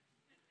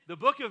The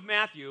book of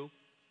Matthew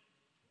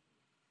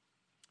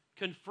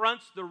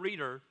confronts the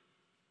reader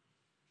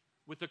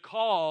with the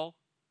call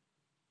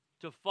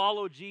to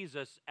follow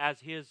Jesus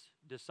as his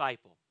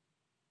disciple.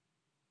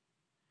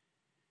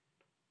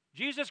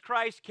 Jesus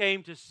Christ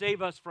came to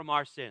save us from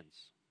our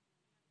sins.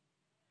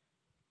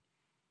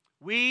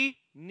 We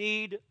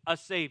need a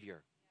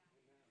Savior.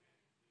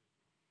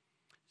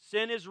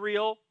 Sin is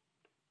real,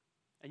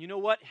 and you know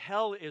what?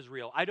 Hell is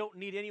real. I don't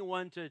need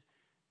anyone to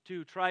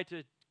try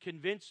to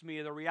convince me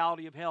of the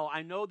reality of hell.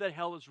 I know that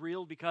hell is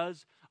real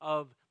because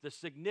of the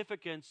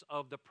significance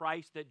of the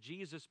price that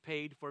Jesus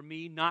paid for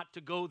me not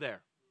to go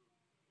there.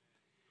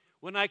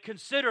 When I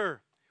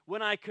consider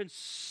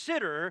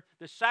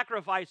the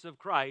sacrifice of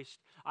Christ,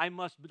 I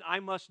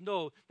must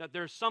know that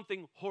there's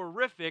something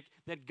horrific,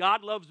 that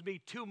God loves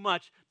me too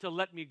much to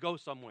let me go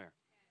somewhere.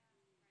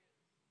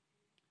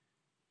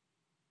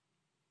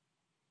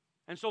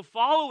 And so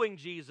following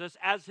Jesus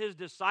as his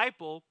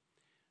disciple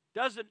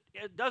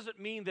doesn't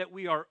mean that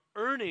we are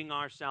earning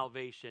our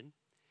salvation.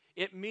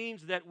 It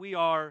means that we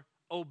are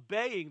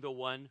obeying the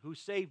one who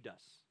saved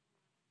us.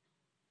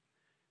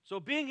 So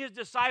being his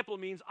disciple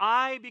means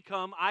I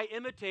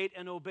imitate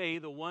and obey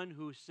the one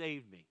who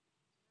saved me.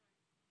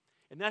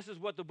 And this is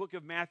what the book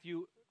of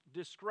Matthew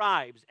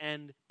describes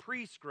and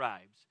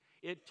prescribes.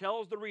 It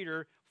tells the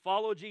reader,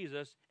 follow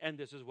Jesus, and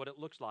this is what it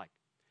looks like.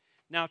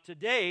 Now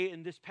today,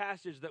 in this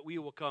passage that we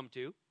will come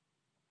to,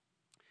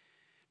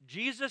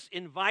 Jesus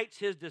invites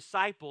his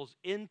disciples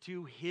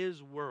into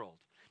his world.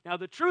 Now,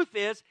 the truth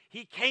is,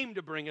 he came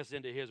to bring us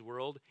into his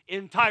world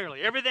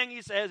entirely. Everything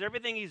he says,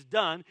 everything he's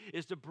done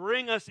is to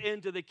bring us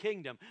into the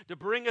kingdom, to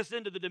bring us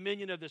into the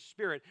dominion of the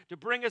Spirit, to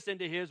bring us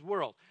into his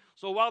world.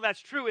 So while that's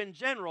true in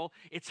general,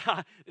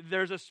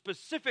 there's a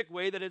specific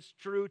way that it's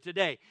true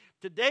today.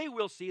 Today,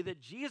 we'll see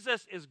that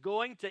Jesus is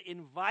going to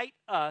invite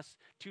us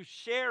to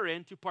share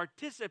in, to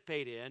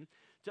participate in,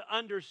 to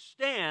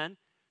understand,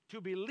 to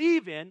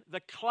believe in the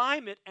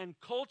climate and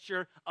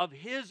culture of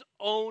his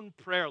own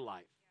prayer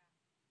life.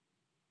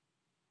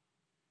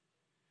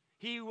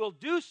 He will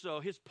do so.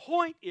 His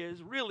point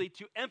is really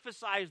to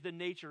emphasize the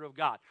nature of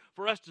God,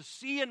 for us to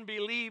see and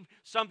believe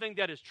something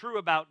that is true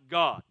about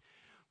God.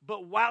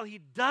 But while he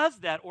does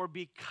that, or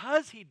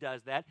because he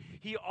does that,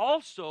 he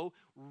also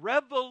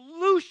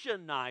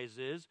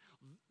revolutionizes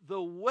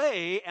the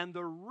way and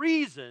the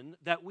reason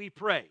that we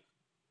pray.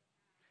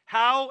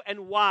 How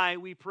and why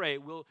we pray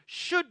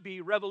should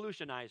be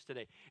revolutionized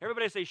today.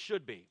 Everybody say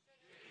should be.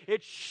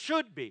 It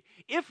should be.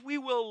 If we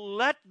will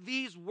let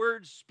these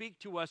words speak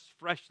to us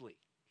freshly.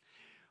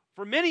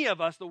 For many of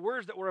us, the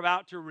words that we're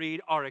about to read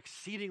are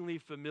exceedingly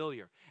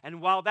familiar. And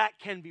while that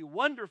can be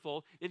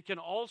wonderful, it can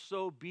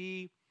also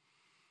be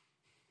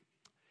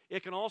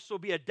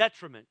a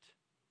detriment.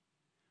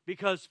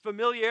 Because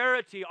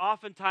familiarity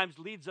oftentimes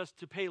leads us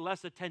to pay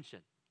less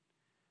attention.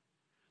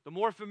 The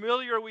more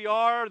familiar we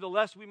are, the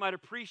less we might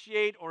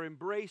appreciate or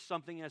embrace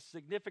something as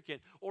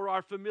significant. Or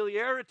our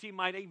familiarity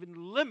might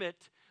even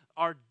limit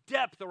our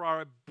depth or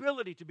our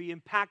ability to be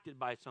impacted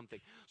by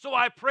something. So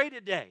I pray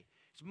today.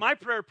 It's my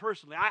prayer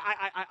personally.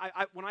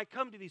 When I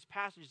come to these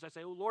passages, I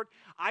say, oh Lord,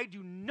 I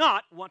do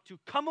not want to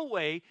come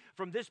away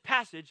from this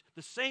passage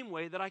the same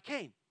way that I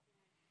came.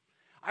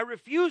 I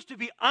refuse to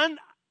be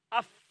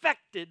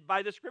unaffected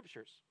by the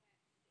Scriptures.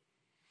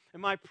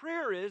 And my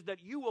prayer is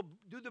that you will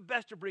do the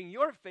best to bring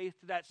your faith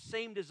to that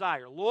same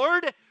desire.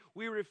 Lord,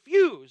 we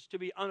refuse to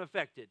be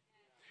unaffected.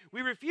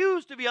 We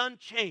refuse to be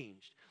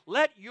unchanged.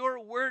 Let your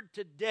word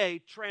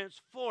today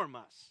transform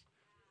us.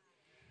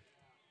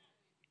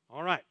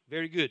 All right,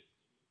 very good.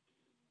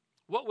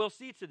 What we'll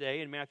see today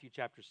in Matthew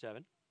chapter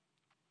 7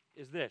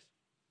 is this.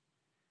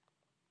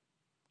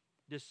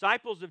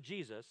 Disciples of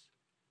Jesus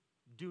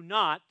do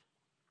not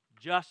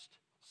just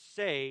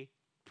say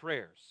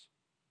prayers.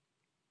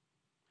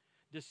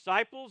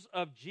 Disciples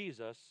of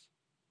Jesus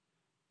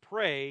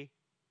pray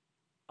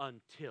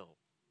until.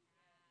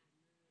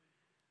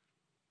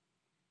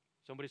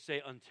 Somebody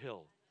say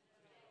until.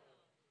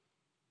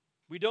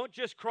 We don't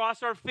just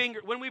cross our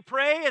fingers. When we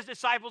pray as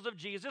disciples of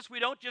Jesus, we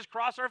don't just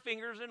cross our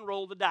fingers and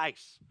roll the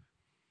dice.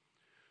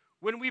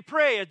 When we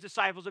pray as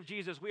disciples of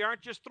Jesus, we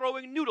aren't just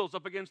throwing noodles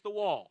up against the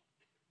wall.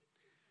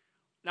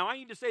 Now, I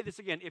need to say this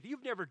again. If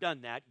you've never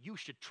done that, you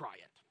should try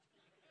it.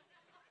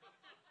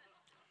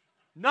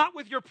 Not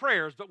with your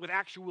prayers, but with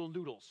actual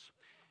noodles.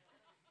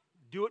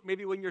 Do it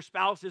maybe when your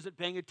spouse isn't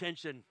paying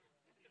attention.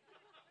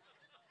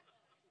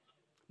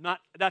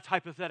 That's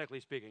hypothetically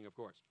speaking, of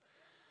course.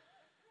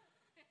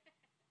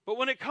 But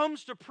when it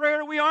comes to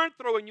prayer, we aren't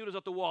throwing noodles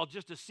at the wall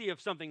just to see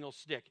if something will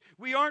stick.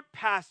 We aren't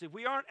passive.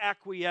 We aren't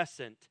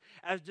acquiescent.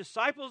 As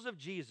disciples of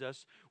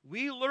Jesus,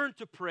 we learn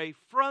to pray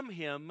from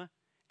him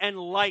and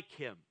like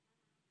him.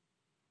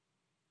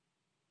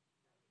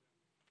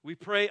 We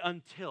pray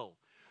until.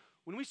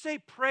 When we say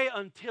pray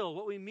until,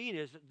 what we mean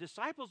is that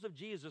disciples of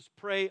Jesus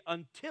pray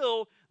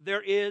until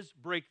there is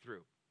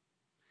breakthrough.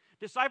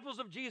 Disciples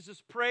of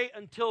Jesus pray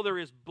until there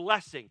is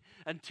blessing,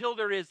 until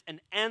there is an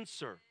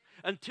answer.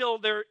 Until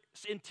there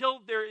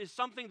is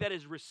something that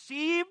is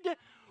received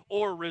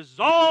or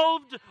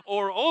resolved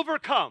or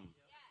overcome.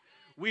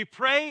 We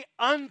pray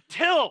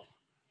until.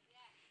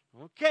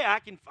 Okay,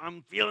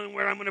 I'm feeling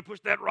where I'm going to push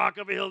that rock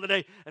up a hill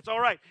today. That's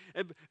all right.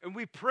 And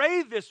we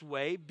pray this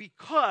way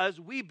because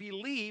we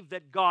believe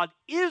that God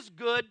is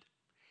good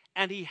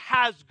and He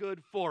has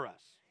good for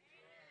us.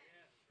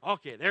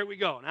 Okay, there we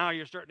go. Now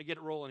you're starting to get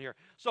it rolling here.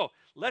 So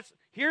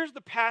here's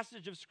the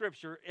passage of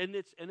Scripture, and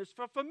it's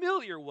a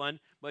familiar one,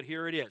 but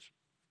here it is.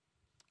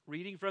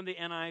 Reading from the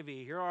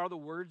NIV, here are the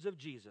words of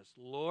Jesus.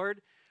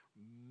 Lord,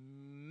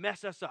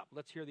 mess us up.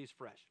 Let's hear these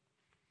fresh.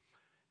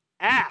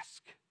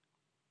 Ask,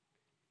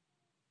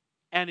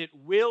 and it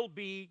will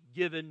be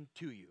given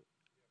to you.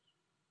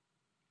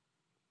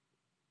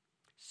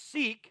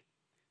 Seek,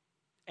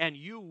 and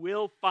you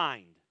will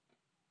find.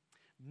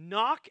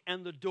 Knock,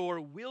 and the door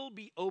will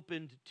be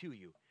opened to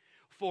you.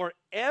 For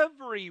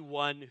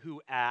everyone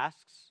who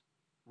asks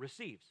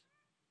receives.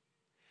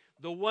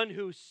 The one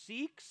who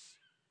seeks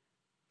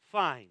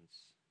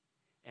finds.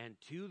 And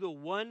to the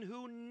one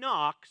who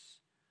knocks,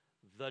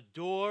 the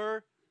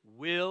door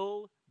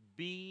will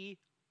be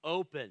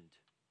opened.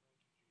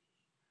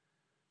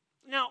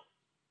 Now,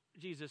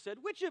 Jesus said,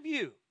 which of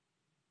you,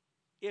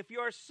 if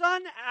your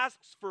son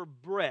asks for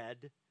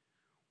bread,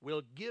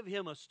 will give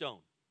him a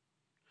stone?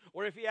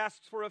 Or if he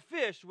asks for a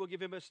fish, we'll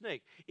give him a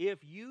snake.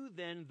 If you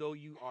then, though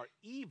you are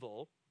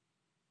evil,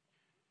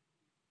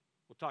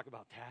 we'll talk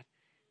about that,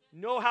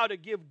 know how to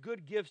give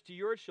good gifts to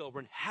your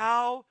children,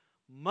 how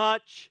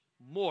much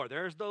more?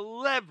 There's the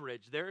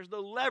leverage.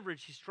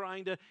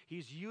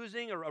 He's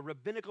using a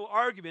rabbinical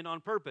argument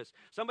on purpose.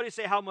 Somebody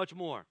say, how much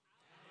more?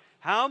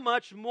 How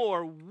much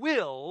more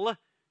will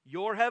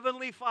your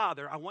heavenly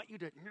Father, I want you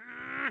to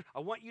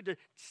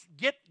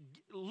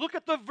look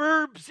at the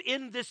verbs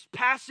in this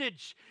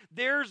passage.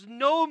 There's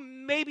no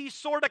maybe,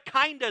 sort of,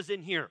 kindas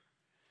in here.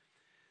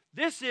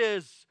 This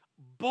is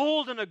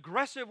bold and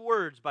aggressive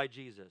words by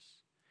Jesus.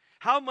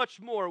 How much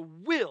more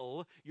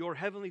will your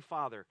heavenly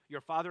Father,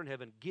 your Father in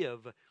heaven,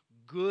 give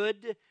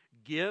good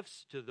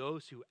gifts to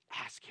those who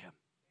ask Him?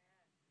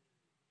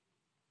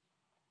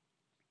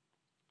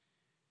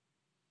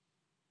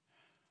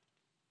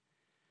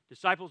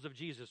 Disciples of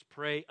Jesus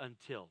pray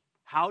until.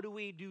 How do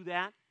we do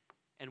that,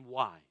 and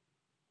why?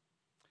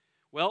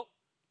 Well,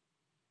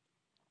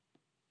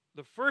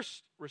 the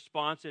first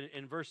response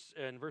in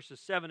verses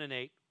 7 and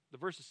 8, the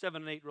verses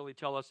 7 and 8 really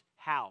tell us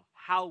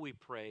how we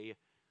pray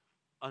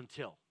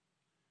until.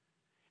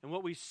 And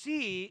what we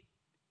see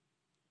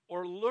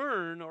or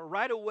learn or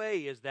right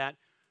away is that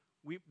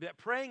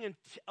praying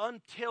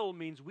until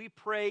means we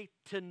pray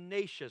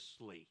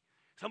tenaciously.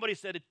 Somebody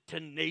said it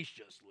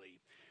tenaciously.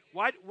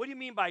 What do you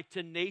mean by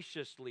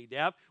tenaciously,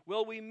 Deb?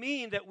 Well, we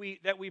mean that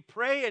we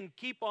pray and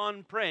keep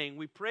on praying.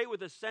 We pray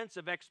with a sense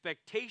of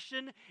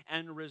expectation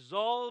and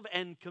resolve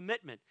and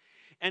commitment.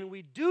 And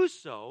we do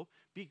so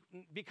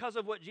because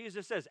of what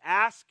Jesus says,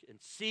 ask and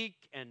seek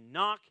and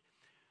knock.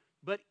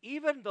 But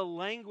even the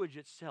language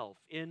itself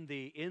in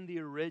the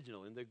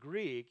original, in the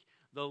Greek,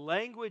 the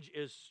language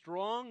is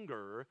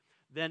stronger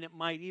than it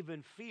might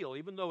even feel.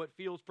 Even though it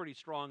feels pretty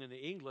strong in the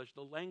English,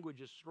 the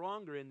language is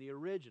stronger in the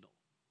original.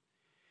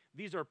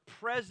 These are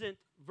present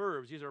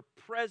verbs. These are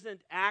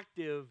present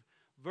active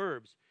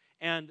verbs.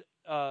 And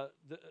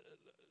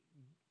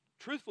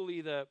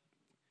truthfully, the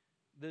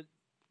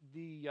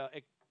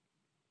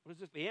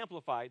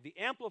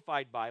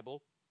Amplified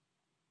Bible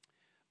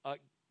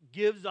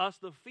gives us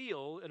the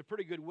feel in a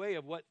pretty good way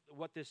of what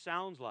this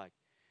sounds like.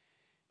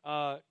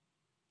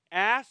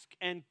 Ask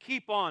and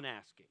keep on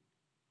asking,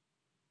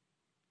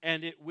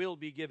 and it will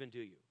be given to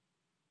you.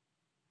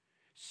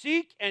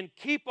 Seek and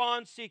keep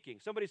on seeking.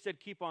 Somebody said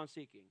keep on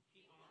seeking.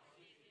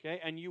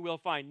 Okay, and you will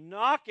find.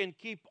 Knock and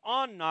keep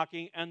on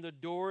knocking, and the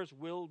doors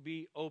will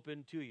be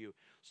open to you.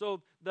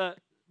 So the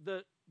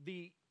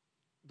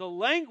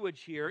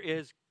language here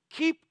is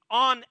keep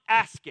on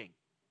asking.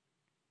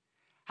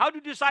 How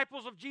do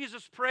disciples of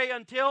Jesus pray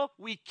until?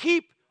 We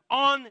keep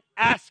on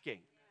asking.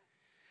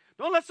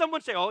 Don't let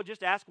someone say, oh,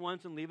 just ask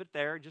once and leave it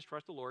there and just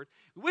trust the Lord.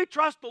 We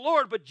trust the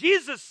Lord, but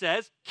Jesus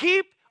says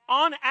keep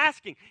on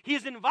asking. He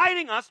is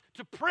inviting us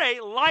to pray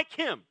like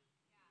Him.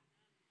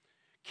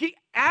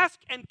 Ask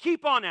and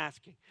keep on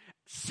asking.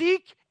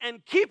 Seek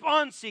and keep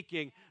on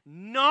seeking.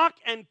 Knock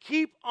and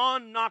keep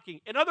on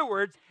knocking. In other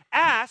words,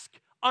 ask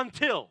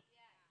until.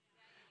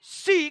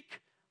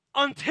 Seek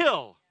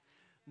until.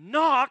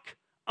 Knock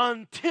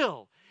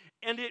until.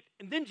 And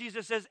then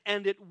Jesus says,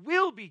 and it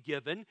will be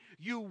given,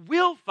 you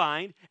will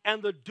find,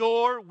 and the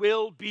door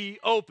will be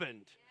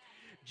opened.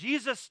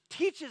 Jesus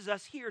teaches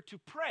us here to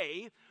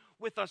pray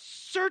with a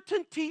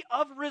certainty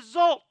of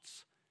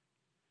results.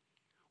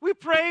 We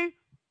pray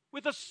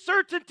with a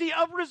certainty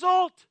of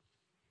result.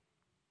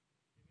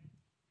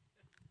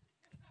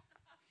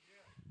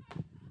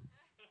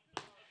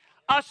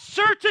 A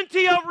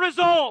certainty of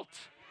result.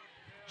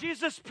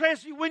 Jesus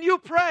prays, when you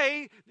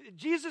pray,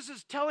 Jesus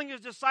is telling His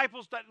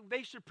disciples that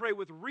they should pray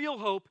with real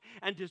hope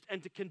and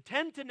to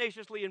contend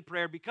tenaciously in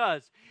prayer,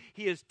 because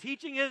He is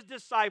teaching His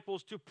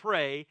disciples to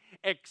pray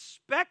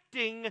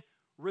expecting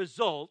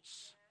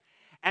results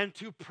and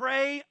to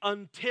pray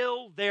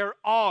until there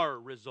are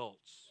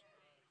results.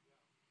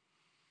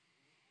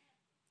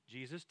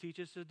 Jesus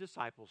teaches his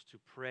disciples to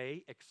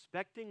pray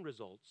expecting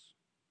results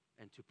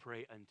and to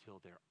pray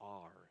until there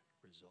are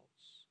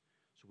results.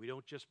 So we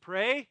don't just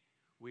pray,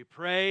 we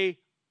pray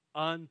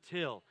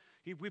until.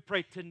 We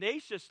pray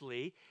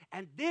tenaciously,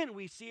 and then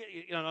we see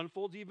it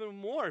unfolds even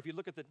more. If you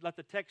look at let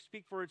the text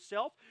speak for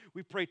itself,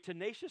 we pray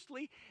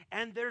tenaciously,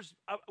 and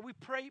we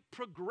pray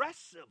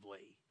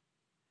progressively.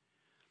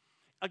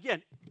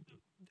 Again,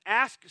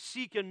 ask,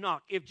 seek, and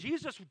knock. If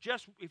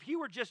he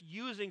were just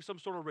using some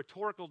sort of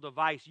rhetorical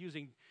device,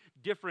 using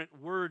different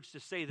words to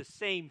say the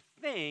same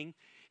thing,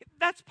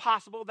 that's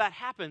possible, that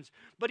happens.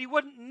 But he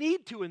wouldn't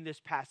need to in this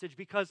passage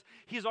because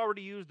he's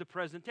already used the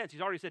present tense. He's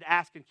already said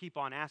ask and keep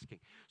on asking.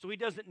 So he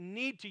doesn't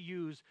need to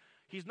use,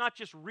 he's not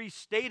just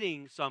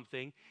restating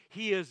something,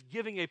 he is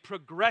giving a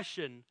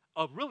progression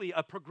of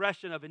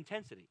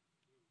intensity.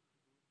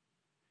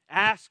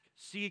 Ask,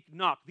 seek,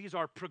 knock. These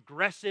are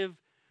progressive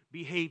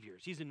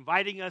behaviors. He's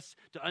inviting us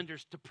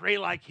to pray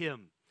like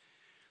him.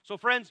 So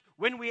friends,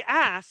 when we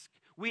ask,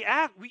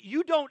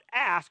 you don't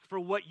ask for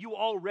what you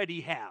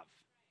already have.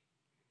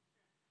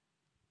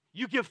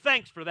 You give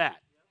thanks for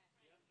that.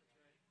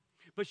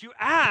 But you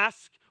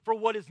ask for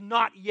what is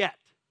not yet.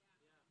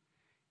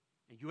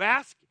 And you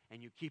ask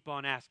and you keep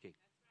on asking.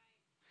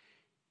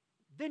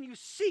 Then you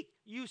seek.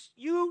 You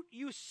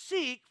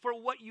seek for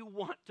what you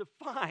want to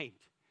find.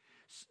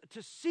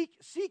 To seek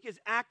is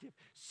active.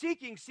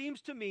 Seeking seems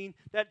to mean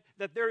that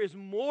there is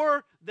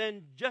more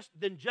than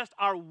just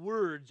our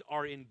words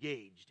are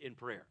engaged in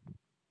prayer.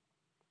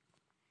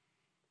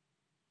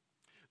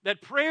 That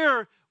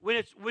prayer,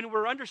 when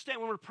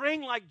we're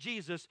praying like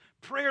Jesus,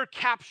 prayer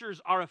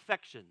captures our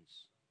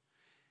affections.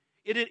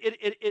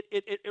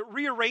 It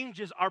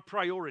rearranges our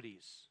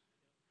priorities.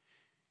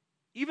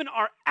 Even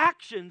our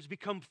actions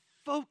become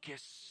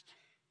focused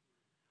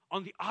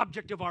on the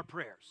object of our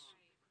prayers.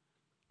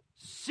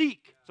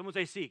 Seek. Someone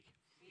say seek.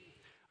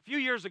 A few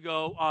years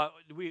ago,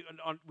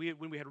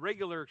 when we had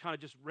regular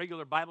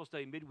Bible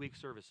study midweek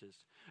services,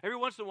 every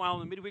once in a while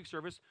in the midweek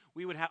service,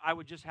 I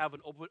would just have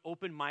an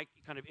open mic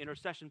kind of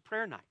intercession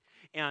prayer night,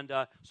 and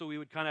so we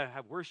would kind of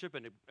have worship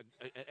and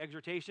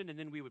exhortation, and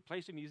then we would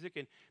play some music,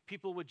 and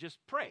people would just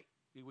pray.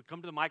 We would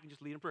come to the mic and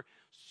just lead in prayer,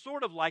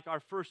 sort of like our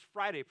first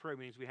Friday prayer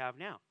meetings we have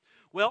now.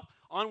 Well,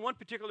 on one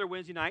particular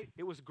Wednesday night,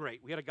 it was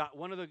great. We had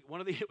one of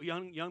the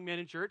young men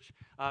in church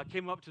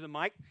came up to the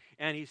mic,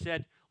 and he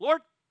said,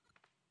 "Lord,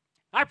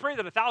 I pray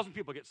that 1,000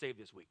 people get saved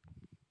this week."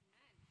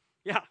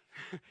 Yeah.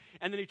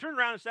 And then he turned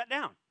around and sat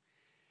down.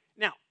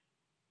 Now,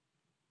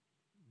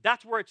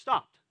 that's where it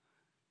stopped.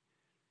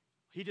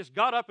 He just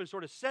got up and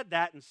sort of said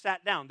that and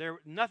sat down. There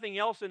was nothing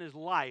else in his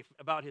life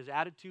about his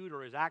attitude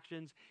or his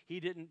actions.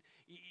 He didn't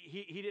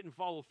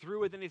follow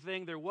through with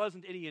anything. There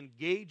wasn't any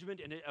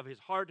engagement of his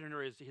heart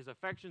or his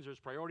affections or his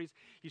priorities.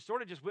 He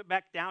sort of just went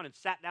back down and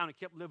sat down and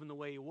kept living the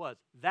way he was.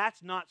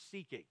 That's not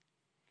seeking.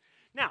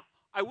 Now,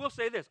 I will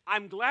say this.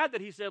 I'm glad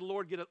that he said,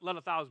 "Lord, let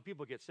 1,000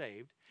 people get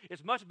saved."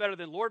 It's much better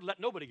than, "Lord, let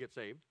nobody get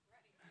saved."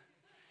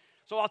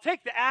 So I'll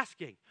take the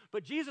asking.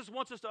 But Jesus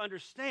wants us to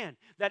understand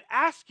that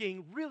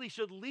asking really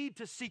should lead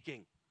to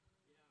seeking.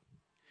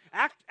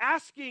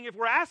 Asking, if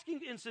we're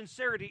asking in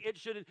sincerity, it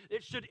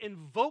should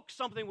invoke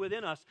something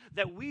within us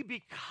that we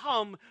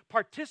become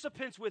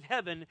participants with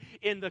heaven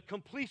in the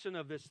completion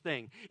of this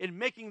thing, in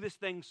making this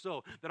thing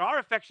so. That our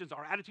affections,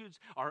 our attitudes,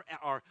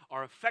 our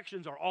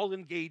affections are all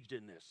engaged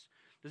in this.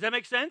 Does that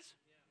make sense?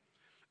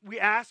 Yeah. We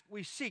ask,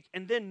 we seek,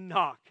 and then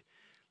knock.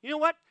 You know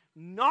what?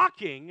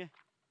 Knocking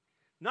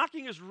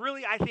is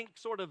really, I think,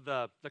 sort of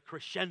the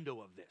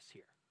crescendo of this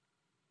here.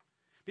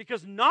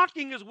 Because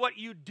knocking is what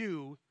you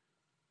do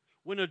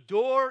when a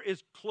door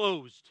is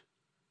closed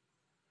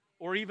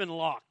or even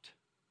locked.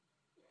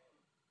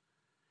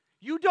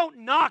 You don't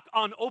knock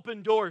on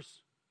open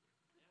doors.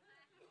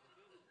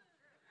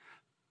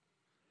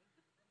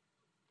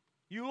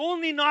 You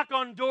only knock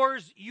on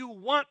doors you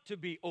want to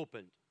be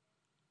opened.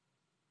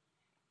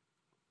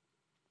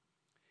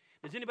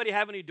 Does anybody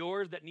have any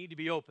doors that need to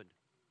be opened?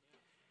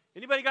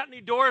 Anybody got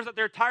any doors that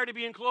they're tired of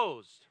being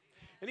closed?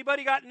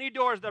 Anybody got any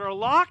doors that are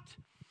locked,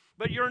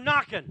 but you're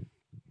knocking?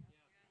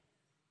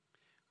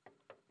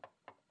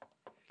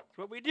 That's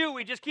what we do.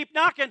 We just keep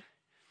knocking.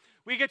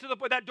 We get to the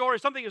point that door,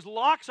 something is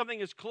locked, something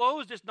is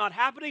closed, it's not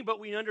happening,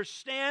 but we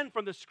understand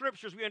from the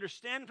Scriptures, we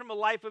understand from the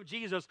life of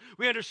Jesus,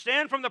 we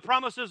understand from the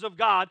promises of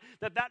God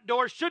that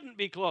door shouldn't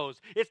be closed.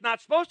 It's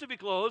not supposed to be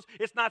closed.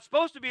 It's not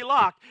supposed to be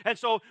locked. And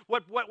so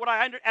what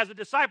I, as a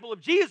disciple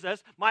of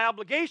Jesus, my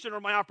obligation or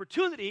my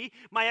opportunity,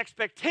 my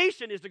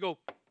expectation is to go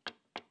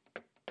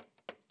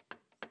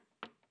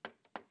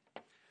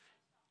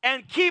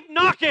and keep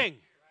knocking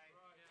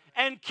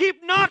and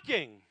keep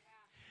knocking.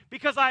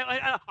 Because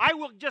I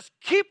will just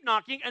keep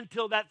knocking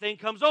until that thing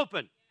comes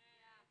open.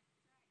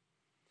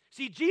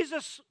 See,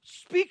 Jesus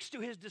speaks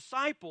to his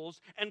disciples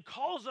and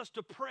calls us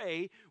to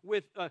pray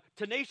with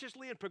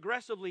tenaciously and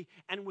progressively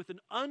and with an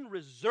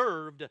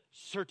unreserved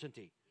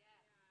certainty.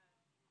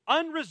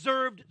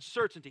 Unreserved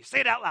certainty. Say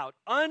it out loud.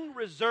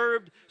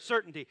 Unreserved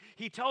certainty.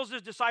 He tells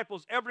his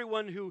disciples,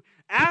 everyone who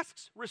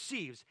asks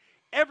receives.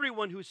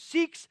 Everyone who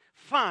seeks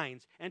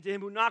finds, and to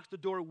him who knocks, the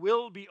door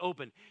will be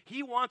open.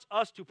 He wants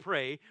us to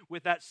pray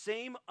with that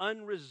same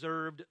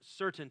unreserved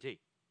certainty.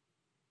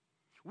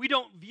 We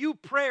don't view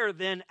prayer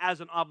then as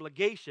an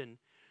obligation.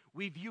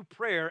 We view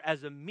prayer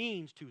as a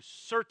means to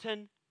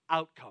certain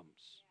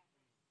outcomes.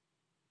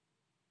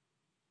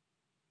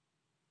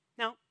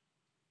 Now,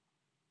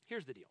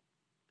 here's the deal.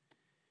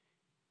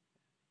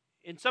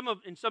 In some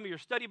of your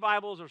study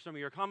Bibles or some of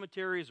your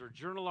commentaries or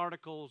journal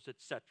articles,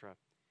 etc.,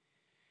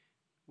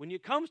 when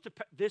it comes to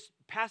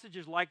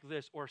passages like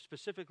this, or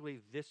specifically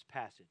this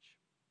passage,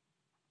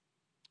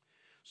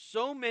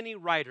 so many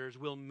writers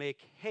will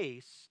make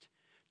haste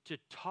to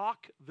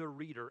talk the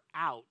reader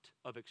out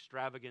of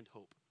extravagant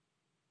hope.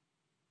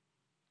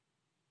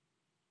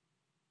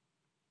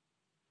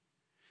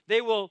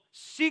 They will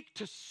seek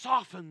to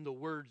soften the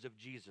words of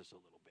Jesus a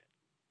little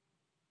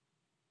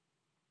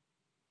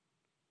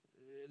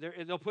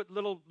bit. They'll put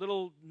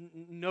little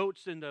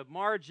notes in the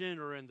margin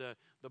or in the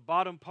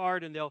bottom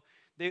part, and they'll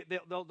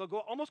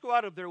almost go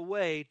out of their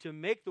way to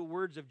make the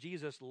words of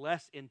Jesus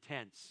less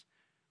intense,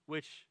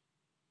 which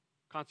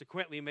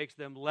consequently makes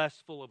them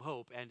less full of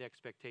hope and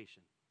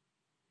expectation.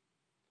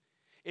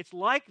 It's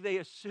like they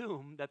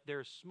assume that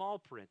there's small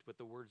print with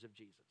the words of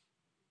Jesus.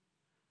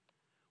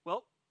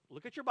 Well,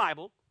 look at your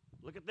Bible.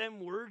 Look at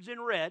them words in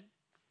red.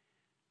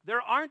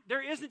 There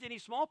isn't any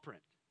small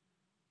print.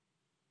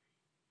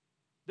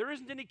 There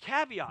isn't any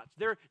caveats.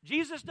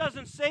 Jesus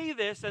doesn't say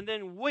this and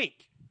then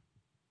wink.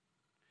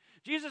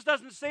 Jesus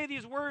doesn't say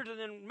these words and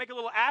then make a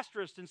little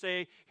asterisk and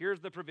say,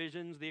 here's the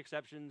provisions, the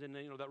exceptions, and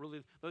that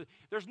really.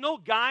 There's no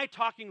guy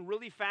talking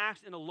really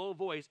fast in a low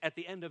voice at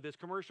the end of this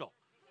commercial.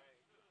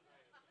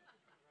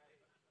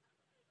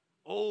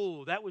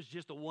 Oh, that was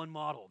just a one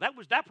model.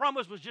 That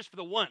promise was just for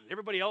the one.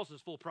 Everybody else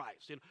is full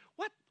price.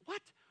 What?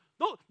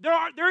 No,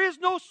 there is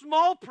no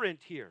small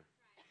print here.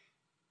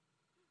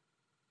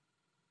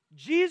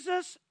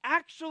 Jesus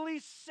actually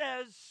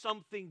says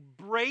something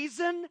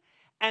brazen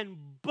and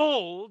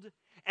bold,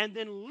 and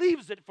then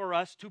leaves it for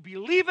us to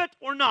believe it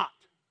or not.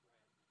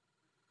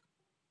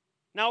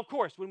 Now, of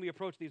course, when we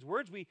approach these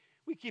words, we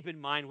keep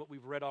in mind what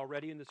we've read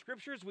already in the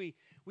Scriptures. We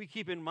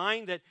keep in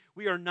mind that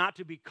we are not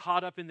to be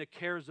caught up in the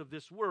cares of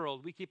this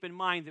world. We keep in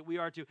mind that we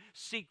are to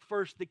seek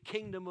first the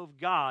kingdom of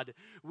God.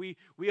 We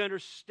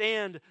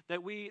understand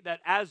that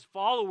as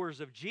followers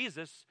of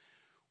Jesus,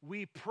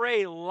 we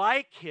pray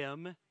like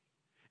Him,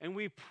 and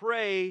we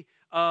pray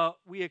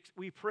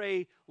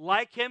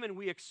like Him, and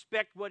we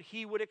expect what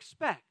He would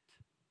expect.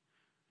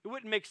 It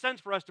wouldn't make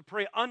sense for us to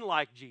pray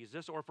unlike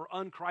Jesus or for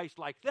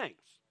un-Christ-like things.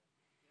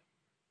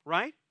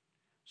 Right?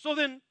 So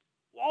then,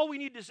 all we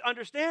need to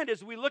understand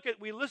is we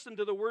listen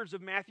to the words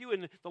of Matthew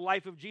and the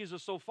life of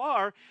Jesus so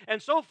far,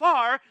 and so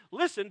far,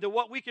 listen to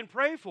what we can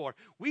pray for.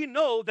 We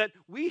know that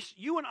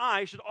you and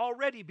I should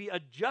already be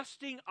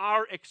adjusting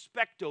our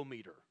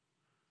expectometer.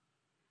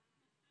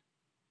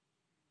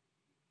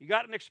 You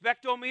got an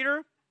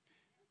expectometer?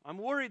 I'm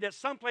worried that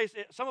some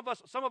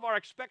of our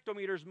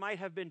expectometers might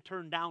have been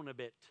turned down a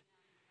bit.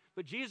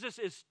 But Jesus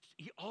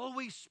He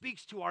always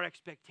speaks to our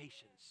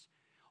expectations.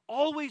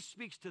 Always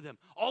speaks to them.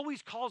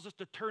 Always calls us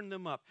to turn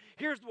them up.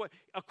 Here's what,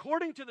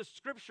 according to the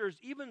Scriptures,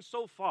 even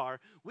so far,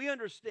 we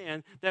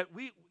understand that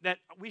we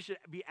should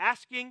be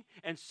asking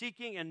and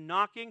seeking and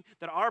knocking,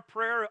 that our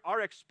prayer, our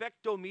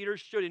expectometers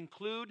should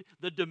include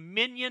the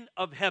dominion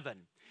of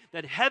heaven.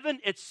 That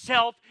heaven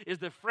itself is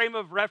the frame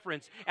of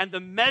reference and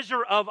the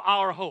measure of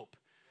our hope.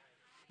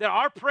 That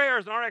our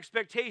prayers and our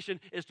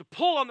expectation is to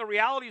pull on the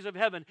realities of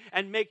heaven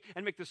and make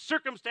the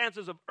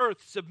circumstances of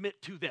earth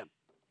submit to them.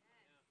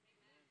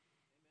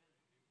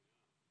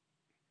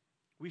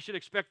 We should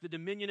expect the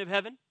dominion of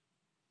heaven.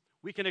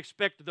 We can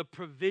expect the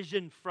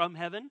provision from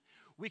heaven.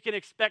 We can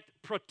expect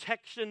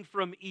protection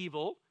from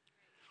evil.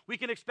 We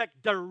can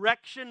expect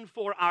direction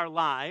for our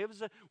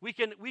lives. We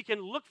can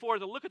look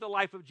at the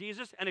life of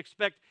Jesus and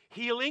expect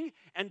healing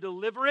and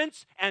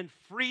deliverance and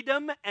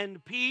freedom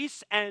and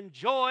peace and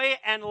joy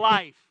and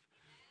life.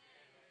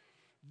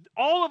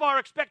 All of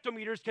our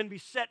expectometers can be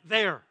set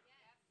there.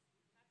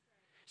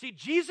 See,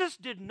 Jesus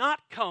did not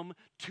come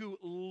to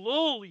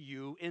lull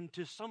you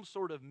into some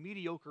sort of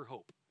mediocre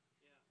hope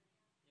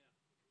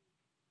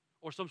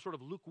or some sort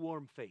of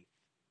lukewarm faith.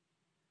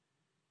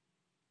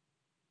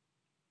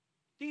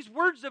 These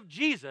words of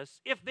Jesus,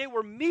 if they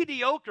were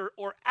mediocre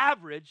or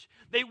average,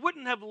 they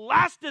wouldn't have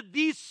lasted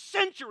these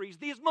centuries,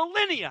 these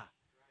millennia.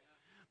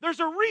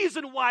 There's a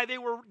reason why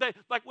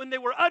when they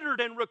were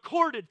uttered and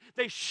recorded,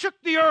 they shook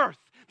the earth.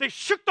 They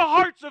shook the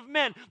hearts of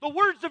men. The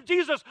words of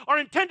Jesus are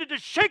intended to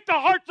shake the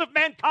hearts of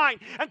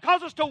mankind and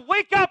cause us to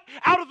wake up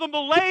out of the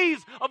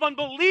malaise of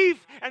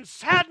unbelief and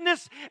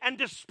sadness and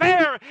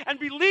despair and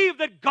believe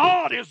that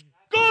God is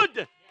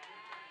good,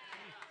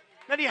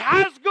 that He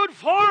has good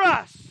for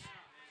us.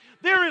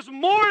 There is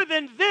more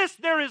than this,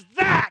 there is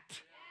that.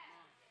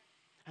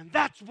 And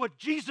that's what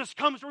Jesus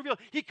comes to reveal.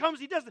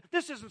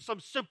 This isn't some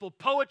simple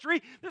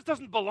poetry. This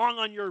doesn't belong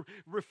on your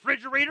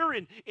refrigerator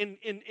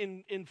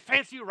in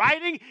fancy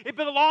writing. It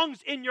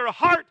belongs in your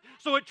heart,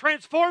 so it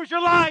transforms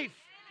your life.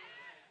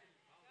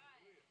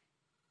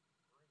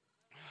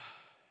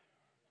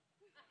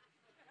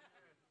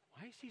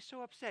 is he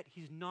so upset?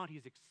 He's not,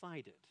 he's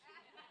excited.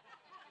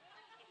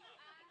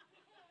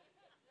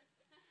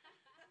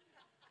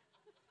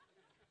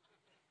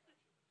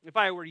 If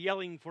I were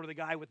yelling for the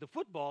guy with the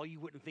football, you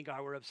wouldn't think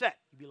I were upset.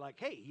 You'd be like,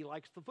 hey, he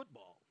likes the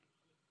football.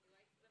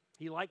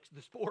 He likes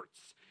the sports.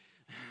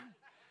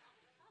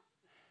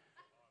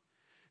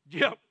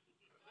 Yep.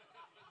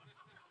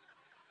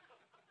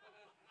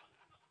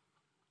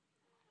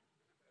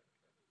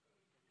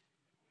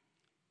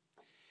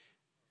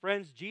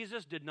 Friends,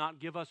 Jesus did not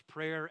give us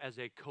prayer as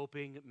a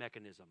coping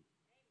mechanism.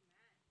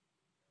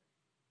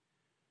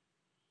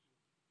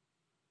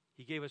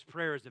 He gave us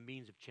prayer as a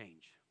means of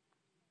change.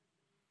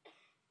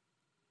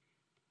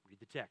 Read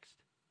the text.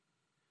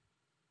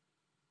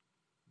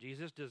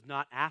 Jesus does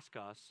not ask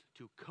us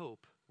to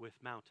cope with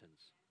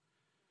mountains.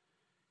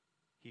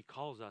 He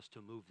calls us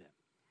to move them.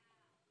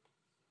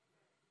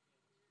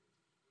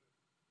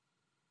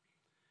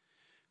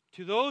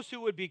 To those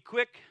who would be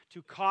quick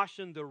to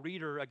caution the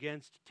reader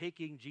against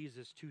taking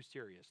Jesus too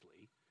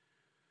seriously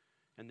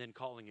and then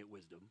calling it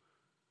wisdom,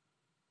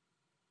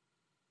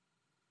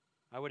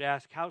 I would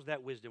ask, how's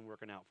that wisdom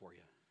working out for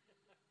you?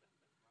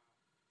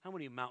 How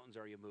many mountains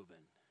are you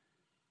moving?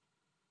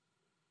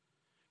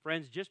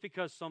 Friends, just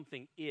because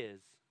something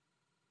is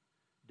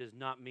does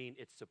not mean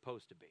it's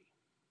supposed to be.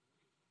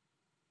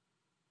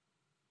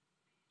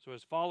 So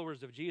as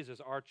followers of Jesus,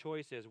 our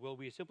choice is, will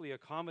we simply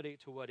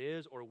accommodate to what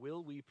is, or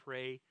will we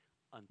pray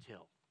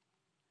until?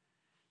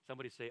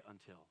 Somebody say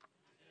until.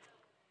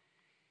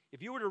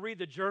 If you were to read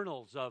the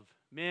journals of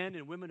men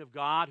and women of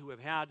God who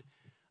have had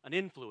an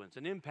influence,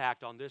 an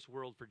impact on this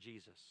world for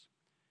Jesus,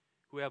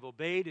 who have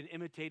obeyed and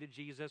imitated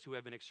Jesus, who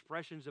have been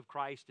expressions of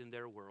Christ in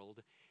their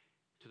world,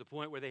 to the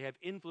point where they have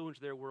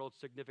influenced their world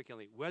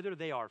significantly, whether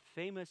they are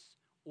famous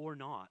or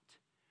not,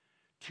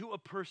 to a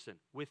person,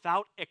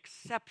 without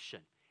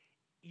exception,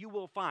 you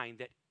will find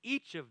that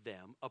each of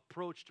them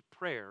approached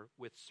prayer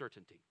with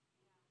certainty.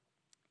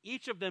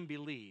 Each of them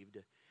believed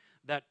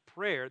that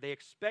prayer, they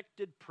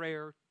expected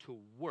prayer to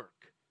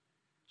work,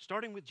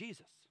 starting with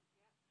Jesus.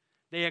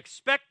 They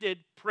expected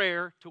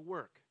prayer to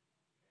work.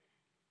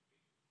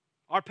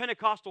 Our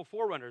Pentecostal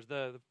forerunners,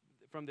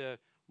 from the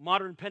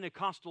modern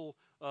Pentecostal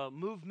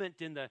movement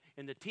in the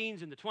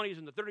teens, in the 20s,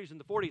 and the 30s, and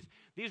the 40s,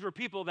 these were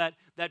people that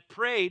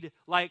prayed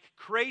like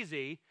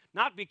crazy,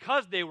 not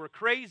because they were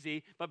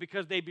crazy, but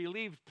because they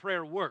believed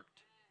prayer worked.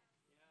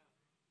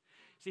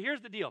 See,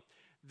 here's the deal.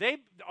 The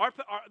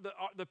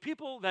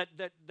people that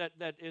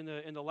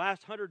in the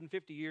last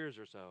 150 years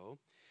or so,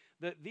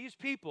 that these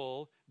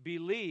people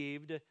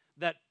believed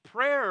that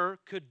prayer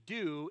could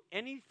do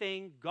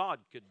anything God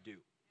could do.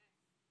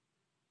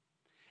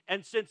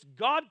 And since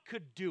God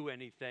could do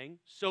anything,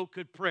 so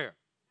could prayer.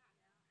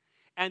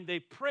 And they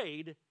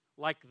prayed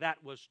like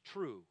that was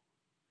true.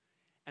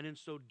 And in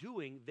so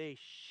doing, they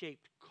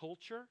shaped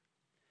culture.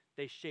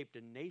 They shaped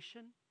a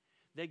nation.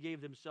 They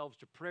gave themselves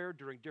to prayer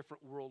during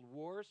different world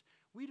wars.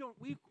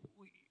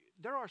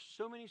 There are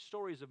so many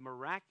stories of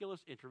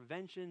miraculous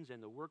interventions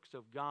and the works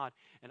of God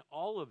and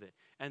all of it,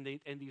 and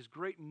these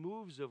great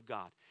moves of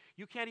God.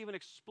 You can't even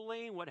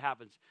explain what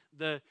happens.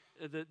 The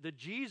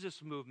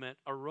Jesus movement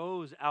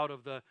arose out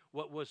of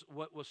what was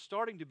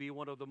starting to be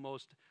one of the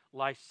most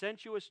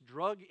licentious,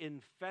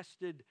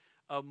 drug-infested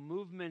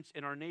movements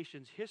in our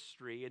nation's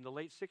history in the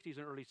late 60s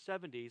and early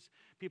 70s,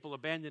 people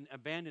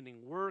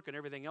abandoning work and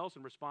everything else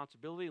and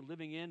responsibility and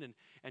living in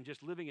and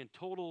just living in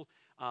total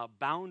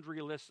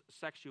boundaryless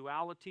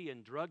sexuality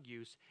and drug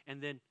use,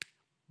 and then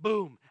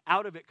boom,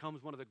 out of it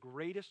comes one of the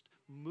greatest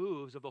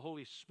moves of the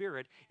Holy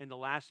Spirit in the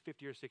last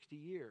 50 or 60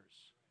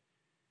 years.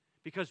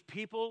 Because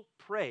people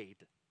prayed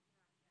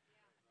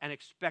and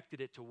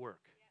expected it to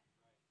work.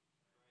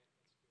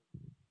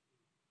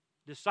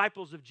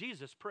 Disciples of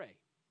Jesus pray.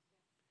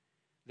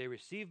 They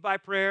receive by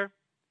prayer,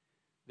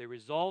 they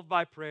resolve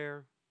by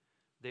prayer,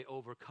 they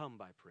overcome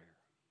by prayer.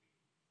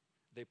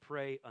 They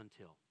pray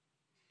until.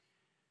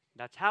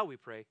 That's how we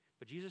pray,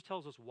 but Jesus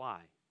tells us why.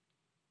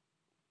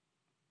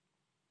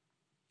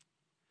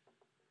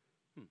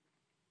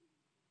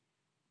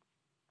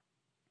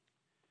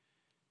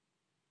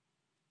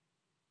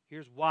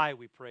 Here's why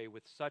we pray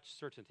with such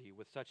certainty,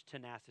 with such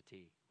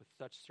tenacity, with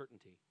such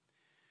certainty.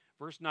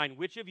 Verse 9,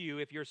 which of you,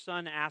 if your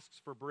son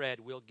asks for bread,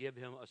 will give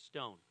him a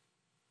stone?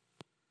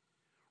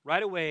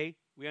 Right away,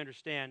 we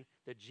understand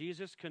that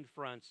Jesus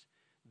confronts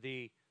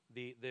the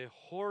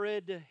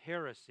horrid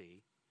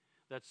heresy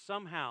that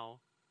somehow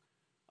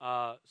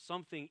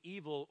something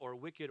evil or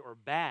wicked or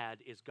bad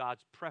is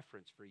God's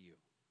preference for you.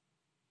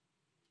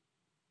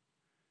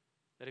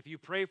 That if you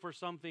pray for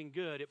something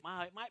good, it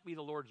might be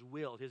the Lord's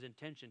will, His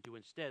intention to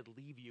instead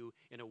leave you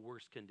in a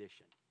worse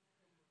condition.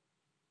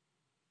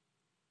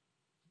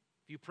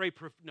 If you pray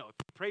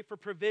for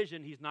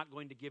provision, He's not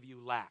going to give you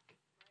lack.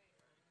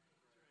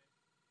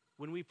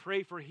 When we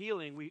pray for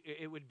healing,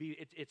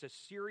 it's a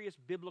serious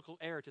biblical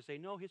error to say,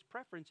 no, His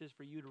preference is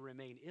for you to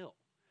remain ill.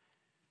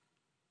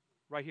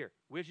 Right here.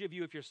 Which of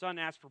you, if your son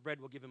asks for bread,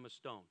 will give him a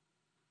stone?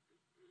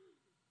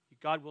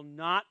 God will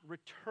not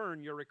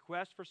return your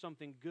request for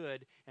something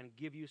good and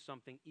give you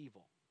something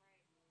evil.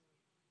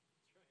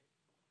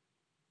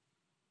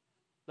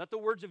 Let the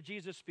words of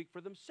Jesus speak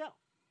for themselves.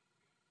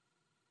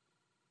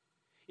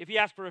 If he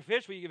asks for a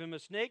fish, will you give him a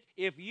snake?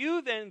 If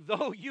you then,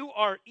 though you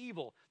are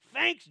evil,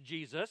 thanks,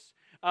 Jesus.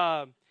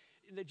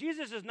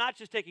 Jesus is not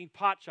just taking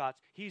pot shots.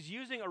 He's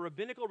using a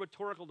rabbinical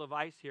rhetorical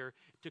device here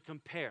to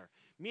compare.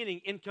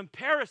 Meaning, in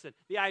comparison,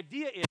 the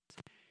idea is,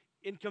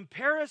 in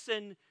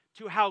comparison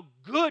to how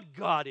good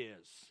God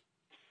is,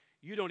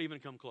 you don't even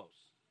come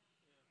close.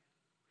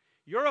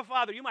 You're a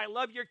father. You might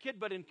love your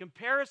kid, but in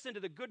comparison to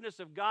the goodness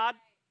of God,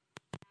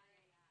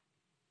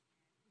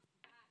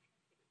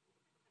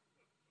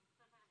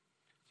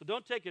 so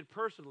don't take it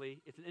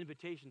personally. It's an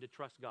invitation to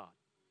trust God.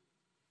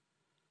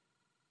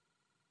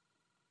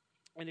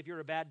 And if you're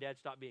a bad dad,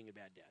 stop being a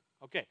bad dad.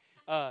 Okay.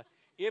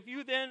 If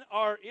you then,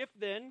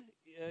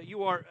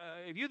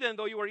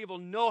 though you are evil,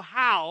 know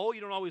how, you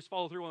don't always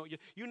follow through,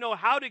 you know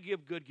how to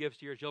give good gifts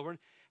to your children,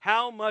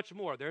 how much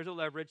more, there's a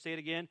leverage, say it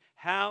again,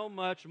 how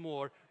much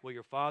more will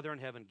your Father in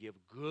heaven give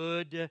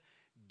good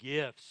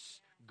gifts?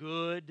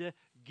 Good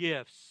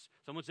gifts.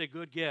 Someone say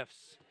good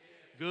gifts.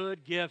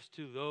 Good gifts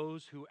to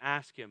those who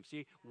ask him.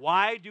 See,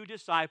 why do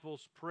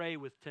disciples pray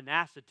with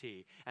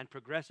tenacity and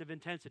progressive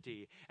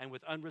intensity and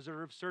with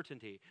unreserved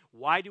certainty?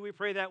 Why do we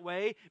pray that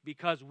way?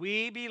 Because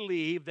we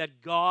believe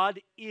that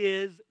God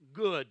is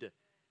good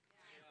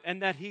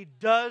and that he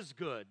does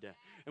good.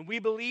 And we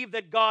believe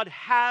that God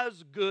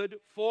has good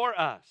for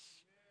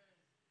us.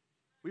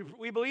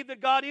 We believe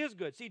that God is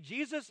good. See,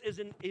 Jesus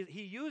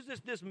he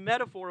uses this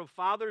metaphor of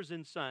fathers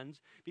and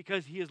sons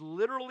because he is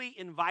literally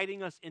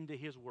inviting us into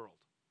his world,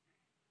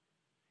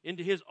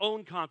 into his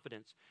own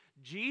confidence.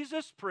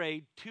 Jesus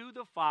prayed to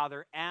the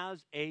Father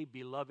as a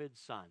beloved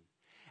son,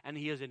 and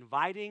he is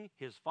inviting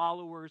his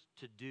followers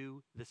to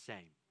do the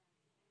same.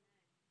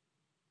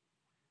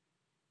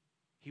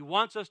 He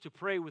wants us to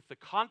pray with the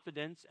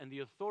confidence and the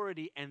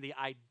authority and the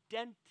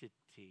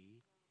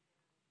identity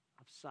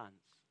of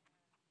sons.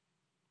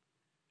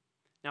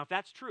 Now, if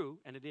that's true,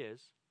 and it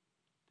is,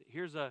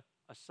 here's a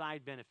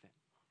side benefit.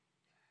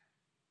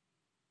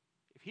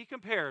 If he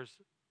compares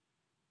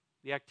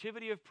the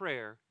activity of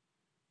prayer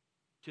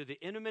to the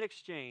intimate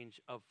exchange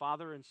of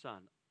father and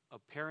son,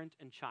 of parent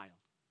and child,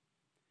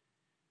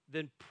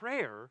 then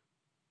prayer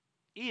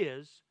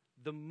is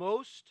the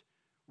most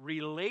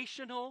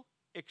relational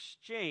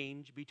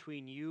exchange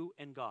between you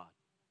and God.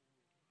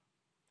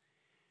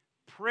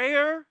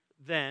 Prayer,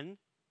 then,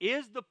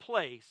 is the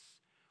place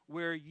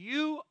where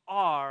you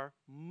are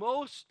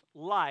most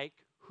like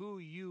who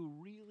you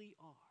really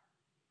are.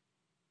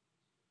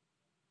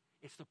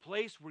 It's the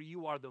place where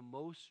you are the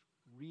most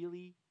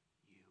really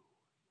you.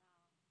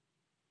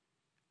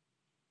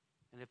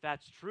 And if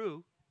that's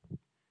true,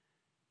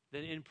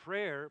 then in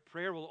prayer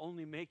will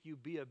only make you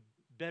be a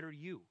better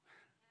you.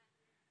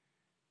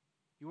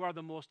 You are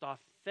the most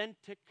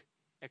authentic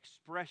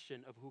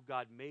expression of who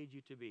God made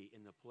you to be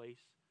in the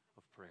place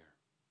of prayer.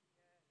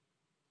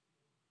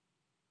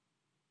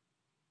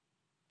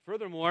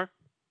 Furthermore,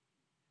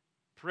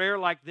 prayer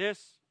like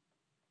this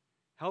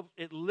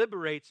it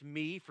liberates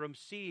me from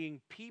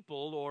seeing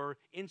people or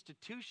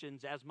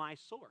institutions as my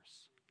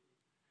source.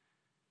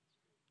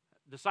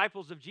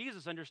 Disciples of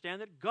Jesus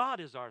understand that God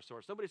is our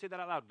source. Somebody say that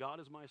out loud. God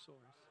is my source.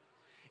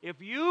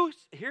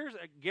 Here's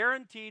a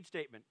guaranteed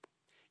statement.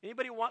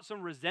 Anybody want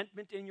some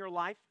resentment in your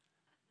life?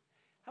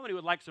 How many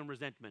would like some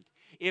resentment?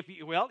 If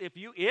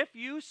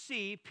you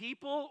see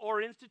people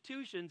or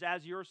institutions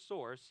as your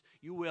source,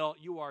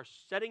 you are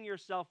setting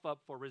yourself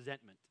up for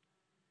resentment.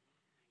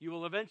 You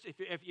will eventually,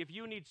 if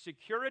you need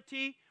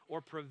security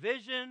or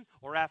provision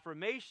or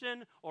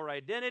affirmation or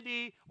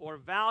identity or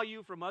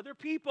value from other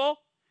people,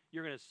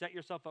 you're going to set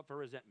yourself up for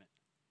resentment.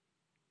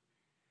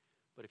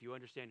 But if you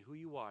understand who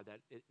you are,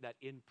 that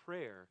in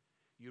prayer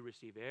you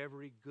receive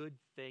every good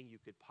thing you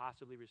could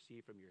possibly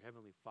receive from your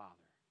Heavenly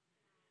Father,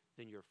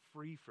 then you're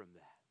free from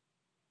that.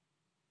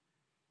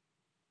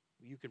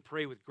 You can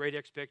pray with great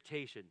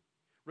expectation,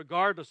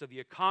 regardless of the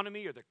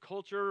economy or the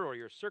culture or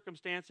your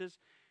circumstances,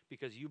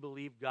 because you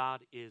believe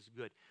God is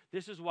good.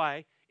 This is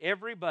why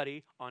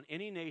everybody on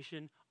any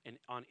nation and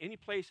on any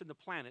place in the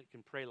planet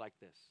can pray like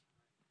this.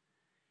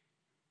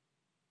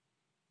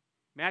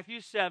 Matthew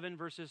 7,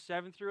 verses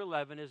 7 through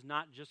 11 is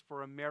not just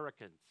for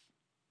Americans.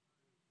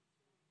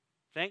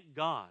 Thank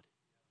God.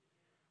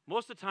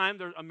 Most of the time,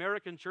 the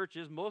American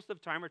churches, most of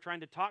the time, are trying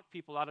to talk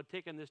people out of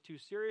taking this too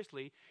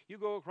seriously. You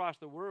go across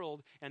the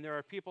world, and there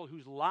are people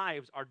whose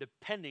lives are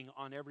depending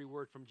on every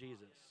word from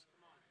Jesus.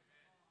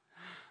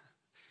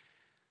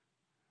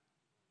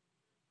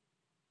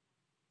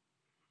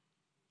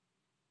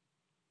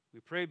 We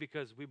pray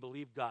because we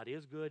believe God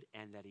is good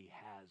and that he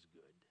has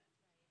good.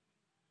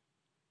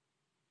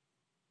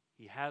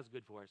 He has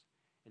good for us.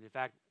 And in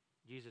fact,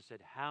 Jesus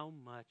said, how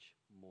much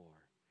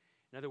more?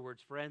 In other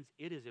words, friends,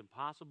 it is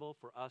impossible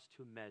for us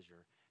to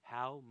measure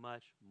how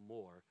much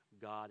more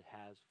God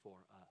has for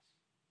us.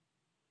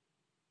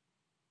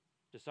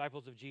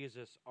 Disciples of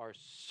Jesus are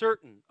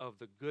certain of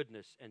the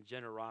goodness and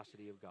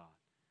generosity of God.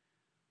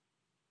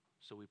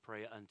 So we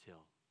pray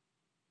until.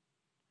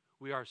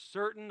 We are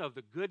certain of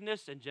the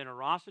goodness and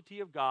generosity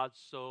of God,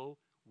 so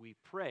we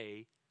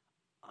pray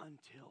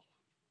until.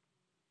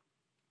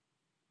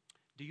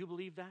 Do you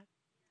believe that?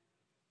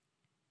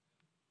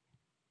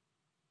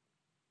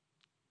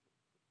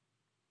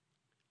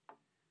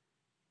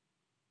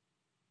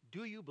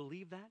 Do you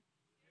believe that?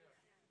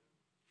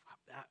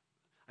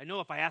 I know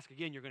if I ask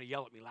again, you're going to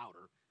yell at me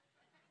louder,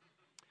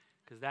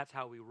 because that's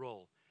how we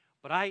roll.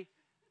 But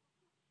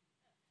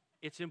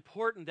it's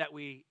important that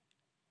we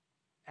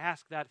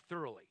ask that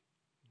thoroughly.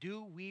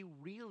 Do we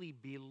really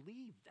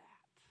believe that?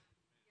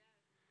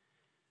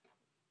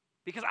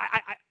 Because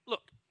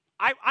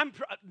I'm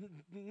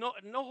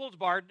no holds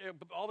barred,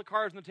 all the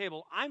cards on the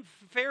table. I'm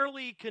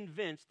fairly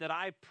convinced that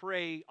I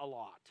pray a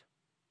lot.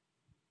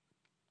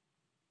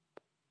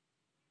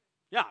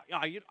 Yeah.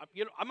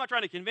 I'm not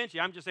trying to convince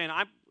you. I'm just saying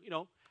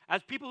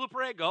as people who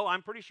pray go,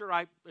 I'm pretty sure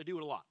I do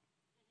it a lot.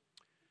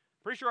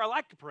 Pretty sure I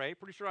like to pray.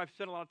 Pretty sure I've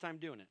spent a lot of time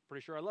doing it.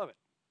 Pretty sure I love it.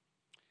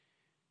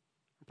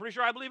 I'm pretty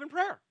sure I believe in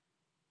prayer.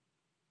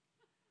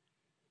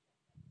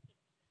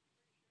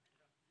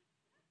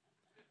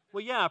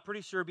 Well, yeah,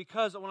 pretty sure,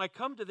 because when I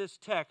come to this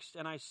text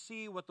and I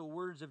see what the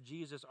words of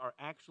Jesus are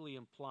actually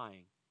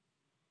implying,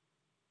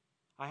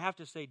 I have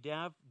to say,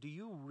 Dav, do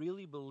you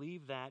really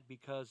believe that?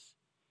 Because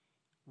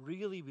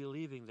really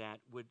believing that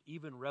would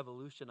even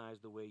revolutionize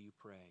the way you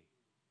pray.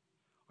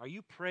 Are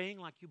you praying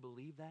like you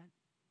believe that?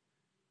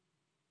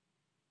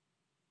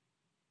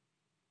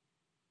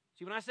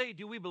 See, when I say,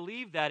 do we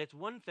believe that, it's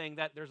one thing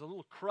that there's a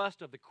little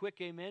crust of the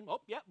quick amen.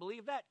 Oh, yeah,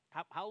 believe that.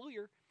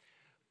 Hallelujah.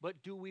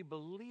 But do we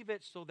believe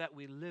it so that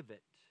we live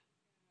it?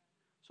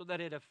 So that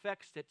it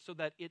affects it, so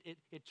that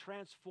it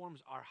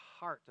transforms our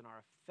heart and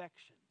our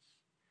affections.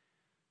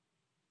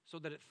 So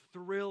that it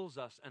thrills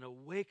us and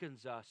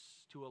awakens us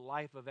to a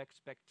life of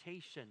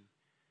expectation,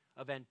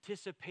 of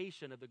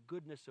anticipation of the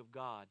goodness of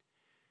God.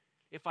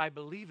 If I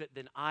believe it,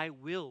 then I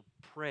will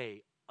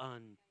pray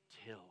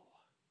until.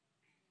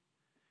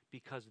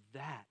 Because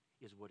that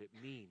is what it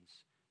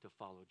means to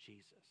follow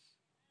Jesus.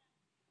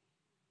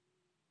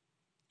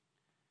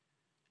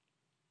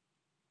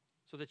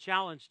 So the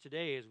challenge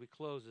today as we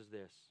close is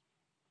this.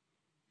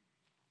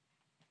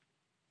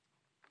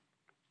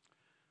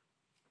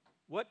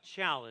 What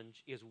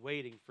challenge is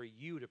waiting for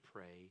you to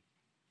pray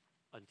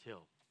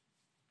until?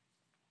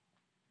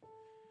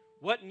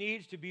 What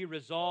needs to be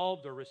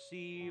resolved or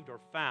received or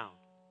found?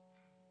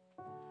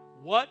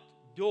 What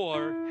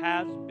door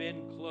has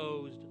been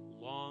closed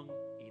long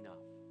enough?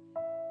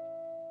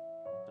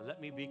 Now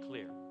let me be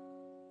clear.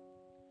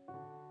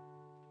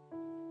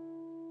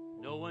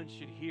 No one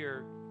should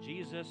hear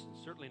Jesus, and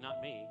certainly not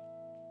me,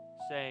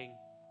 saying,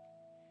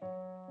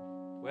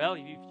 well,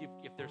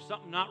 if there's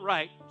something not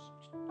right,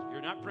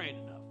 you're not praying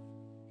enough.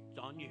 It's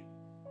on you.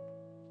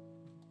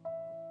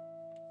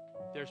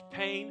 If there's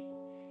pain,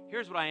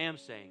 here's what I am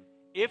saying.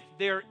 If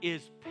there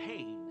is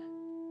pain,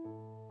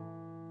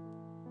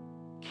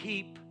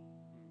 keep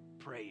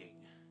praying.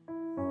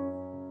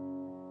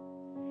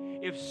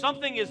 If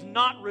something is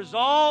not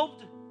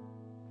resolved,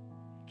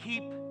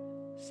 keep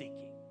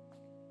seeking.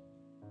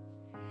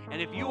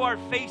 And if you are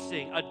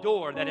facing a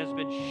door that has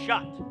been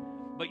shut,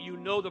 but you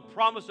know the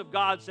promise of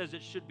God says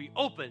it should be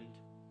opened,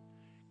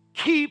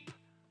 keep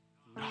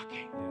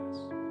knocking.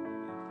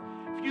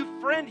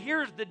 Friend,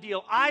 here's the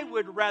deal. I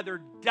would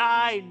rather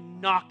die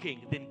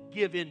knocking than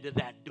give in to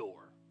that door.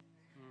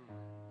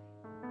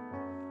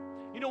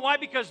 You know why?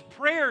 Because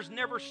prayers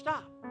never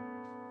stop.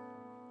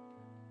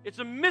 It's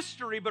a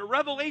mystery, but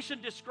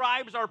Revelation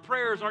describes our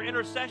prayers, our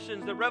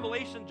intercessions. The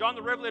Revelation, John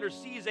the Revelator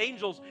sees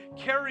angels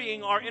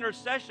carrying our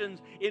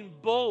intercessions in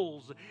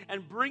bowls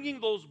and bringing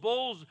those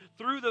bowls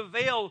through the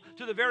veil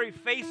to the very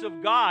face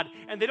of God.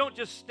 And they don't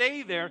just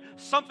stay there.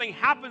 Something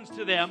happens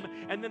to them,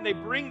 and then they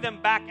bring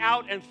them back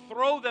out and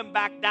throw them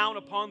back down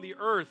upon the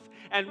earth.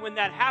 And when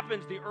that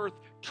happens, the earth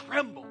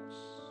trembles.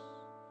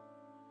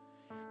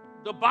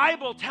 The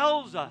Bible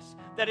tells us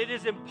that it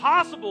is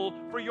impossible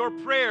for your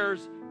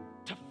prayers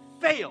to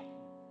fail.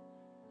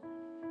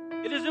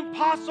 It is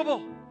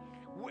impossible.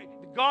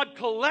 God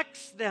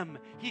collects them.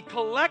 He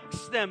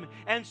collects them.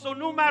 And so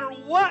no matter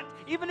what,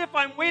 even if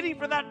I'm waiting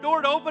for that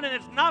door to open and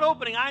it's not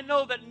opening, I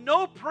know that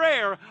no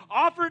prayer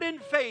offered in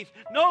faith,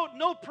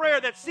 no prayer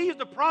that sees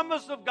the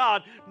promise of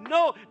God,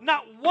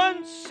 not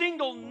one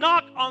single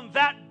knock on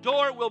that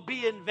door will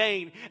be in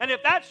vain. And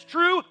if that's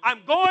true,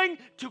 I'm going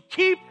to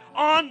keep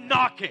on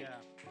knocking. Yeah.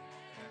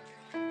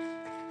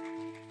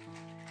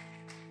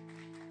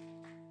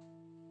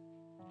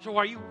 So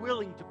are you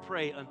willing to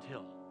pray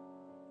until?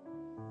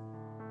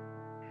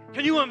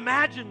 Can you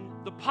imagine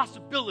the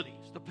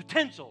possibilities, the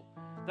potential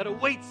that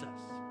awaits us?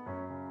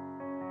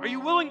 Are you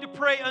willing to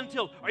pray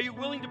until? Are you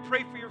willing to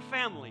pray for your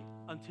family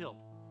until?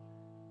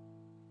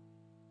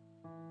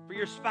 For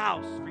your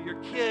spouse, for your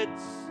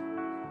kids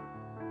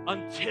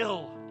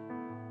until?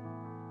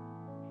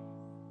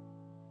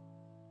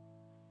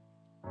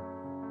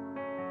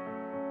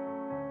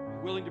 Are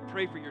you willing to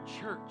pray for your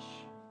church,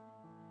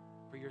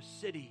 for your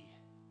city?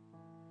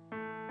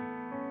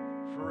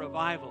 For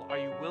revival, are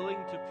you willing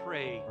to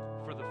pray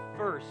for the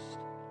first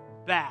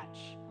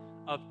batch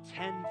of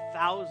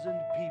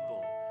 10,000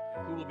 people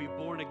who will be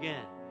born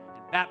again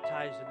and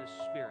baptized in the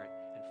Spirit,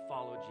 and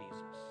follow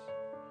Jesus.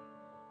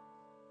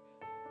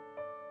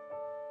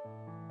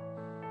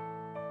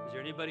 Is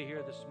there anybody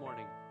here this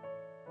morning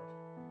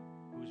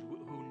who's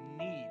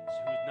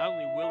not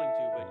only willing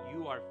to, but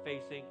you are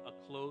facing a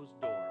closed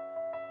door,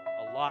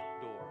 a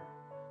locked door,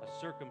 a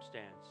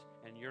circumstance,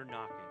 and you're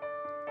knocking,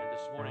 and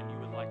this morning you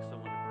would like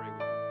someone to pray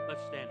with you?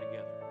 Let's stand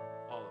together,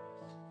 all of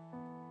us.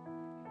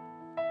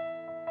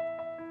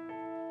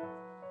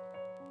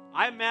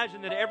 I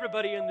imagine that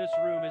everybody in this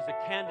room is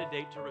a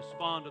candidate to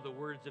respond to the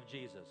words of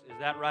Jesus. Is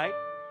that right?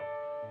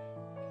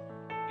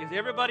 Is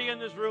everybody in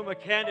this room a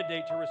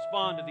candidate to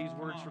respond to these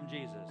words from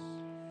Jesus?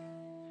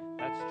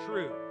 That's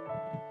true.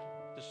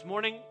 This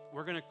morning,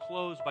 we're going to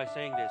close by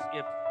saying this.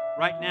 If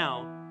right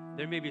now,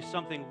 there may be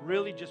something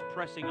really just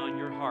pressing on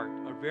your heart,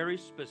 a very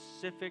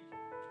specific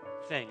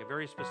thing, a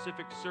very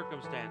specific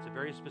circumstance, a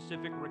very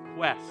specific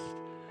request,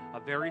 a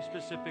very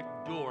specific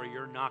door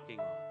you're knocking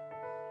on.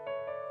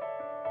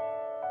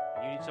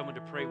 You need someone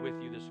to pray with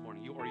you this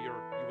morning, you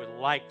would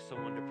like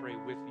someone to pray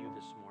with you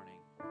this morning.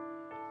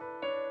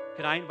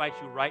 Can I invite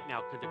you right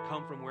now to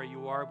come from where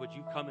you are? Would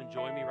you come and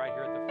join me right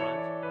here at the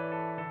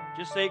front?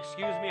 Just say,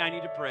 excuse me, I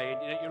need to pray.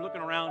 You're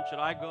looking around, should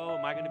I go?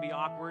 Am I going to be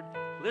awkward?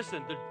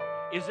 Listen,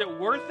 is it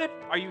worth it?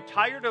 Are you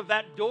tired of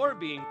that door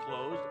being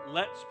closed?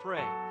 Let's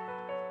pray.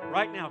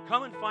 Right now,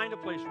 come and find a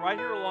place right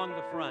here along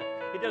the front.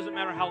 It doesn't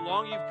matter how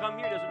long you've come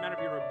here. It doesn't matter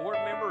if you're a board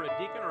member, a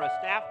deacon, or a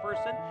staff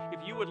person.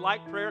 If you would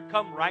like prayer,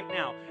 come right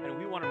now. And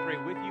we want to pray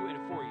with you and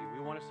for you.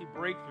 We want to see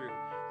breakthrough.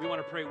 We want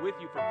to pray with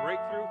you for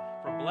breakthrough,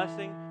 for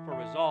blessing, for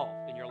resolve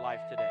in your life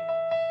today.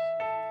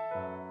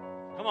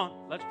 Come on,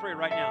 let's pray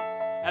right now.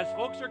 As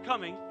folks are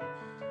coming,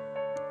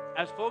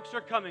 I'm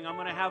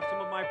going to have some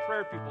of my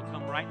prayer people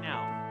come right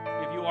now.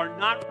 If you are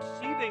not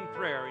receiving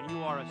prayer and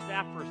you are a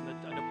staff person,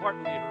 a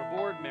department leader, a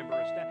board member,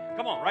 a staff,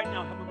 come on, right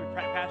now, help me,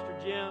 Pastor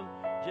Jim,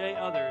 Jay,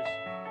 others.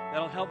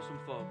 That'll help some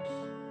folks.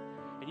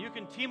 And you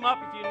can team up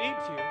if you need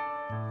to.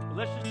 But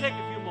let's just take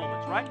a few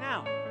moments right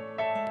now.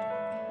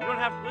 You don't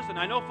have to listen.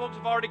 I know folks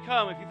have already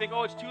come. If you think,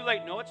 oh, it's too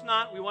late. No, it's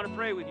not. We want to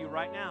pray with you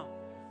right now.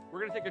 We're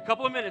going to take a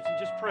couple of minutes and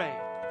just pray.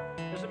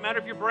 Doesn't matter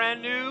if you're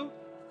brand new.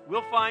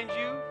 We'll find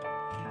you.